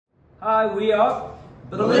Hi, we are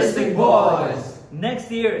Ballistik Boyz. Next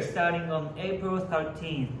year, starting on April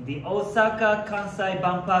 13th, the Osaka Kansai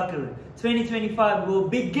Banpaku 2025 will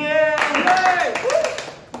begin!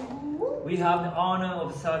 We have the honor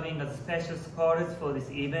of serving as special supporters for this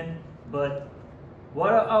event, but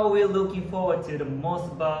what are we looking forward to the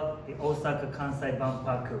most about the Osaka Kansai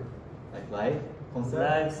Banpaku? Like live concert?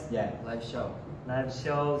 Lives, yeah, live show. Live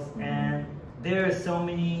shows, and there are so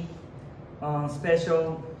many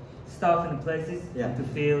special stuff and places to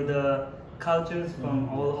feel the cultures from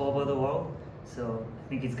all over the world. So I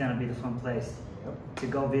think it's gonna be the fun place to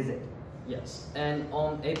go visit. Yes, and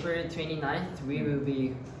on April 29th, we will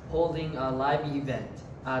be holding a live event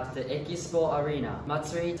at the EXPO Arena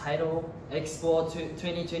Matsuri titled EXPO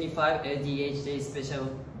 2025 LDH Special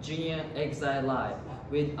Jr.EXILE Live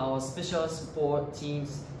with our special support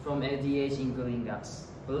teams from LDH, including us,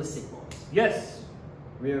 Ballistik Boyz. Yes!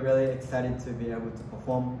 We are really excited to be able to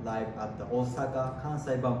perform live at the Osaka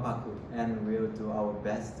Kansai Banpaku, and we will do our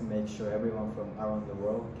best to make sure everyone from around the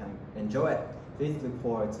world can enjoy it. Please look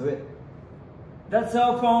forward to it. That's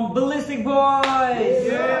all from Ballistik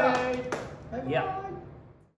Boyz! Yeah! Yeah.